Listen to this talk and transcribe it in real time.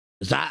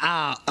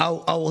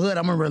Hood,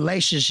 I'm in a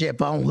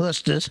relationship on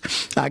Hustlers.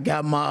 I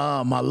got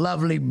my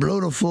lovely,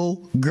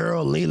 beautiful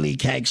girl, Lily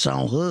Cakes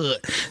on Hood.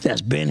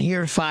 That's been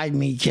here fighting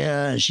me,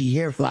 cuz she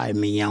here fighting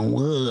me on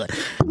Hood.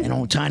 And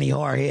on Tiny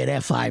Hardhead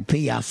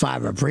FIP, I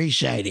 5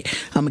 appreciate it.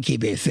 I'm gonna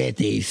keep it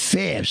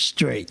 55th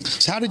Street.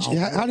 So how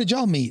did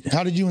y'all meet?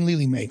 How did you and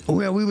Lily meet?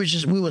 Well, we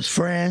was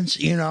friends,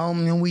 you know,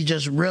 and we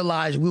just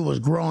realized we was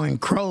growing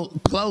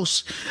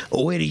close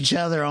with each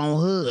other on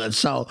Hood.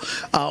 So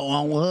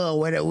on Hood,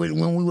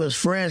 when we was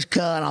friends,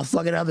 cuz, and I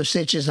fucking other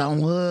bitches on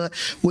Hood,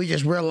 we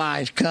just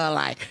realized, cuz,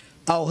 like,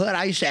 oh, Hood,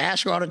 I used to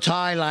ask her all the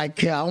time,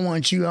 like, I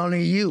want you,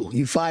 only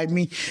you fight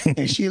me?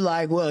 And she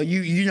like, well,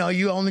 you know,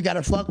 you only got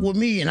to fuck with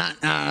me. And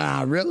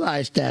I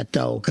realized that,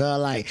 though, cuz,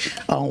 like,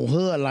 on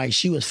Hood, like,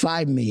 she was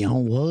fighting me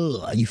on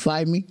Hood. You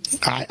fight me?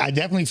 I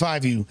definitely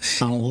fight you.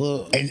 On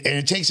Hood. And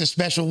it takes a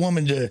special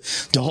woman to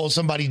hold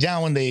somebody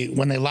down when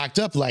they locked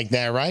up like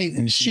that, right?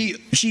 And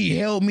she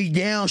held me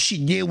down.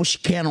 She did what she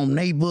can on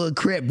neighborhood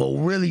Crip, but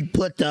really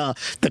put the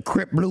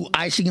Crip blue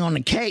icing on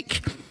the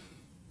cake.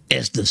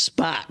 It's the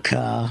spot,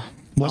 cuz.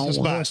 What's the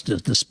spot?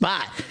 The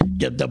spot,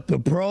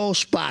 the pro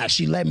spot.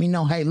 She let me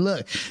know, hey,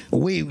 look,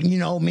 we, you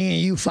know, me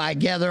and you fight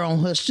together on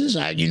Hustlers.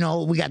 You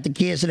know, we got the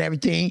kids and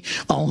everything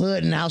on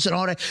Hood and House and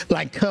all that.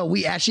 Like,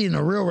 we actually in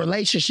a real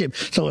relationship,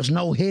 so it's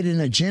no hidden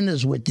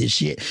agendas with this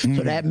shit.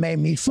 So that made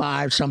me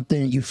find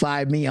something. You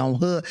find me on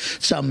Hood,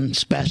 something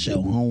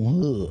special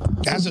on Hood.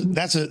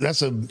 That's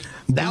a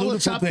that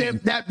was something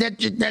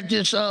that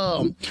just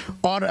all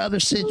the other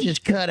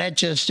bitches cut.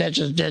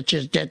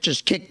 That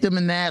just kicked them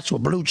in the ass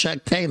with blue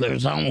Chuck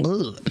Taylors on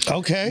Hood.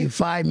 Okay. You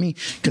fight me,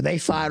 because they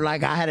fight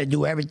like I had to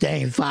do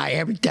everything, fight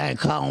everything,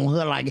 come on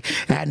Hood, like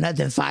I had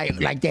nothing fight,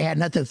 like they had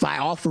nothing fight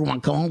offer when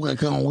come on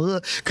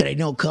Hood, because they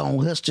know come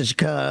on Hustlers,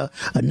 cause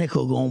a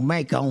nickel gonna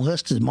make on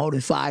Hustlers more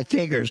than 5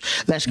 figures.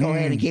 Let's go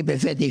ahead and keep it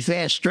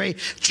 55 straight,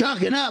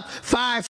 chunking up 5